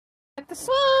the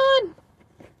sun.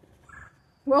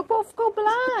 We'll both go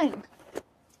blind.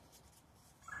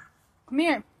 Come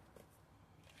here.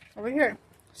 Over here.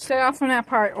 Stay off from that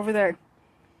part over there.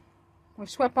 We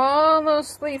swept all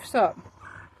those leaves up.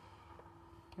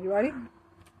 You ready?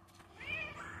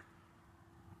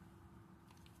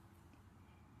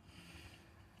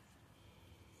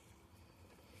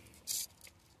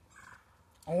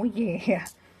 Oh yeah.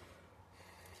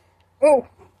 Oh.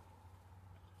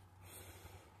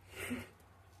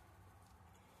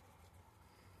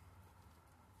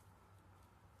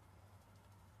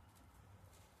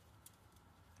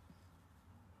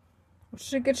 We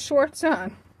should get shorts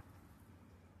on.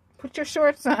 Put your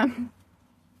shorts on.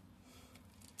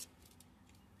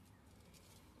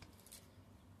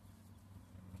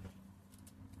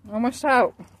 Almost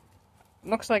out.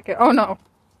 Looks like it. Oh no.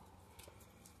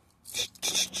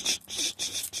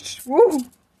 Woo!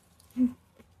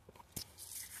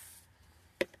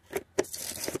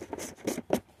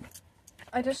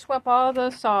 I just swept all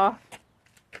this off.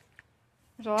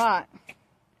 There's a lot.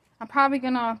 I'm probably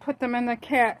gonna put them in the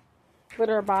cat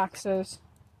litter boxes.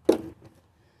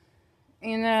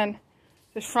 And then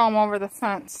just throw them over the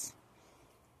fence.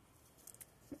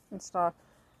 And stuff.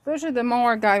 Usually the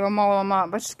mower guy will mow them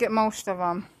up, but just get most of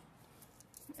them.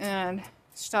 And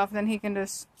stuff, then he can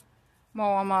just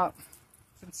mow them up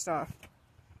and stuff.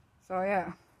 So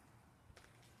yeah.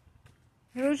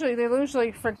 They usually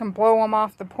freaking blow them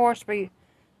off the porch, but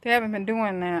they haven't been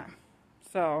doing that.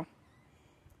 So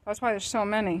that's why there's so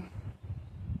many.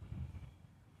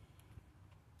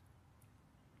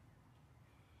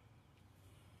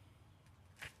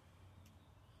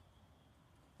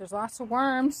 There's lots of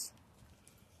worms.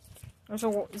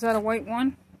 Is that a white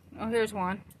one? Oh, here's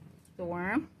one. The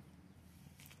worm.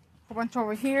 A bunch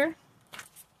over here.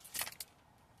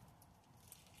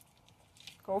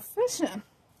 Go fishing.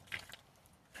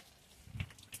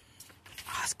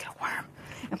 Oh, let's get a worm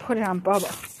and put it on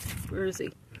Bubba. Where is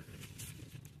he?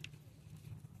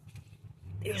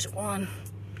 There's one.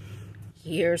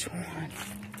 Here's one.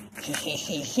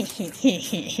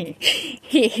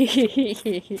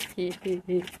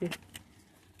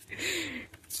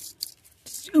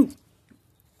 Ooh.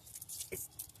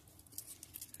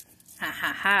 Ha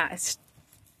ha ha.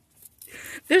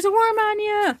 There's a worm on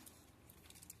you.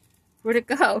 Where'd it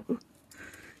go?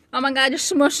 Oh my god, you're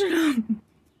smushing them.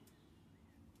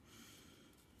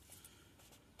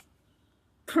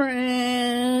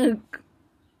 Prank.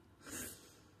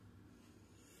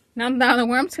 Now the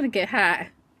worm's gonna get hot.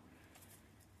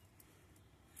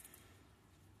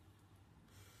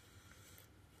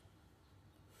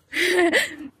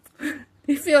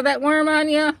 You feel that worm on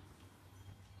you?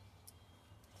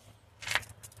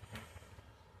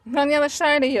 It's on the other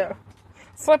side of you.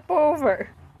 Flip over.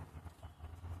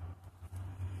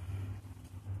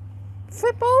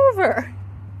 Flip over.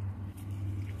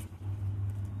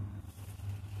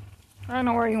 I don't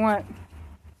know where he went.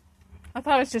 I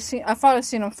thought I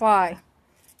seen him fly.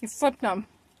 He flipped him.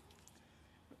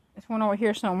 There's one over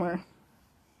here somewhere.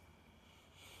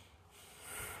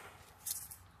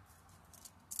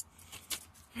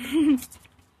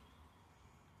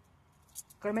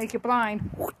 Gonna make you blind.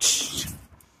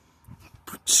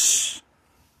 Say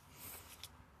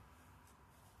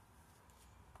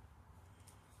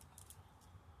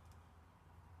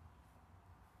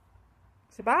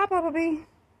bye, Bubba.